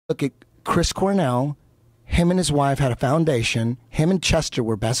Look at Chris Cornell. Him and his wife had a foundation. Him and Chester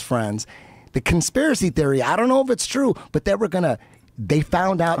were best friends. The conspiracy theory, I don't know if it's true, but they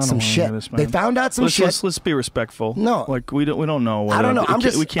found out some shit. They found out some shit. Let's be respectful. No, like we don't know. I don't know.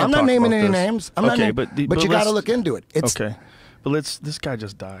 I'm not naming any names. I'm not but you got to look into it. It's, okay, but this guy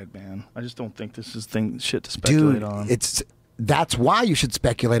just died, man. I just don't think this is shit to speculate on. That's why you should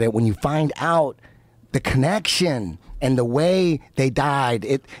speculate it when you find out the connection and the way they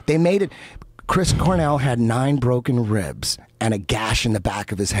died. They made it. Chris Cornell had 9 broken ribs and a gash in the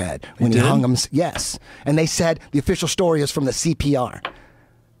back of his head when he hung him. Yes, and they said the official story is from the CPR.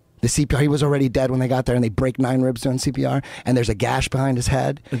 The CPR, he was already dead when they got there, and they break 9 ribs doing CPR, and there's a gash behind his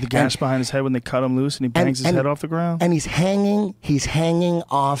head. The gash behind his head when they cut him loose, and he bangs his head off the ground. And he's hanging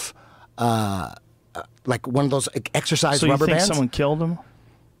off like one of those exercise rubber bands. So you think someone killed him?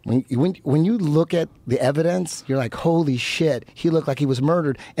 When you look at the evidence, you're like, holy shit, he looked like he was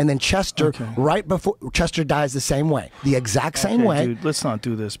murdered. And then Chester, right before, Chester dies the same way. The exact same way. Dude, let's not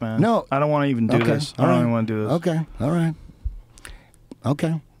do this, man. No. I don't want to even do this. I don't even want to do this. Okay, all right.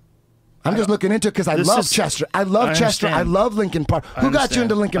 Okay. I'm just looking into it because I love Chester. I love Chester. I love Lincoln Park. Who got you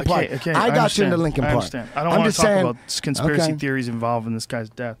into Lincoln Park? I got you into Lincoln Park. I understand. I don't want to talk about conspiracy theories involved in this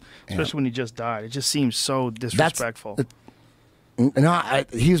guy's death, especially when he just died. It just seems so disrespectful. No,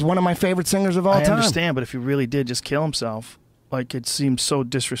 he's one of my favorite singers of all time. I understand, but if he really did just kill himself, like, it seems so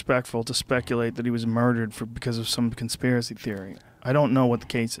disrespectful to speculate that he was murdered because of some conspiracy theory. I don't know what the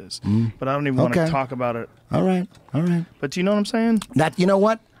case is, but I don't even want to talk about it. All right, all right. But do you know what I'm saying? You know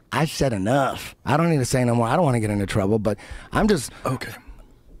what? I've said enough. I don't need to say no more. I don't want to get into trouble, but I'm just... Okay.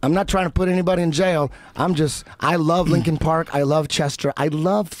 I'm not trying to put anybody in jail. I love Lincoln Park. I love Chester. I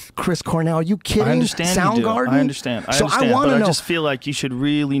love Chris Cornell. Are you kidding? I understand Soundgarden? I understand. So I want to know. I just feel like you should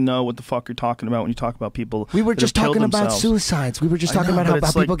really know what the fuck you're talking about when you talk about people. We were just talking about suicides. We were just talking about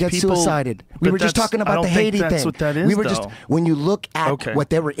how people get suicided. We were just talking about the Haiti thing. That's what that is, we were just when you look at what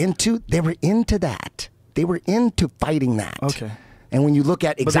they were into that. They were into fighting that. Okay. And when you look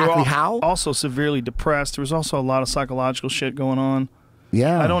at exactly how, also severely depressed. There was also a lot of psychological shit going on.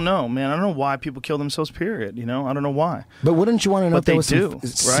 Yeah. I don't know, man. I don't know why people kill themselves, period. You know? I don't know why. But wouldn't you want to know if there was some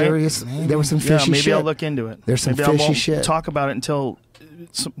serious, there was some fishy shit? Maybe I'll look into it. There's some fishy shit. Talk about it until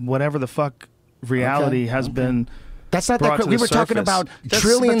whatever the fuck reality has been. That's not that. We were talking about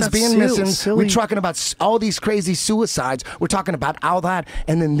trillions being missing. We're talking about all these crazy suicides. We're talking about all that.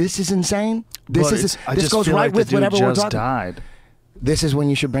 And then this is insane. This goes right with whatever we're talking about. This is when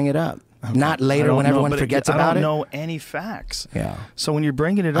you should bring it up. Okay. Not later when everyone forgets about it. I don't know any facts. Yeah. So when you're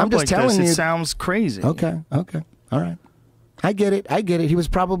bringing it up like this, it sounds crazy. Okay. Okay. All right. I get it. I get it. He was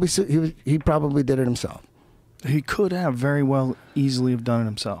probably he probably did it himself. He could have very well easily have done it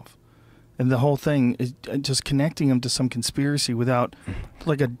himself. And the whole thing is just connecting him to some conspiracy without,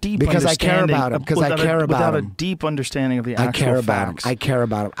 like, a deep understanding. I care about him. Because I care about him. Without a deep understanding of the actual facts. I care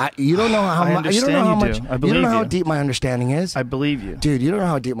about him. You don't know how much. You don't know how much. I believe you don't know how deep my understanding is. I believe you, dude. You don't know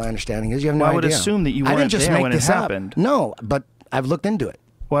how deep my understanding is. You have no idea. I would assume that you weren't there when it happened. No, but I've looked into it.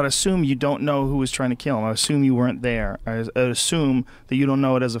 Well, I'd assume you don't know who was trying to kill him. I assume you weren't there. I'd assume that you don't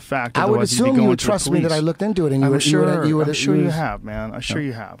know it as a fact. I would assume you would trust me that I looked into it, and I'm sure you have, man. I'm sure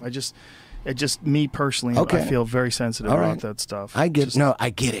you have. Me personally, I feel very sensitive about that stuff. I get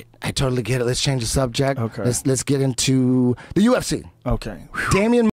it. I totally get it. Let's change the subject. Okay. Let's get into the UFC. Okay. Damian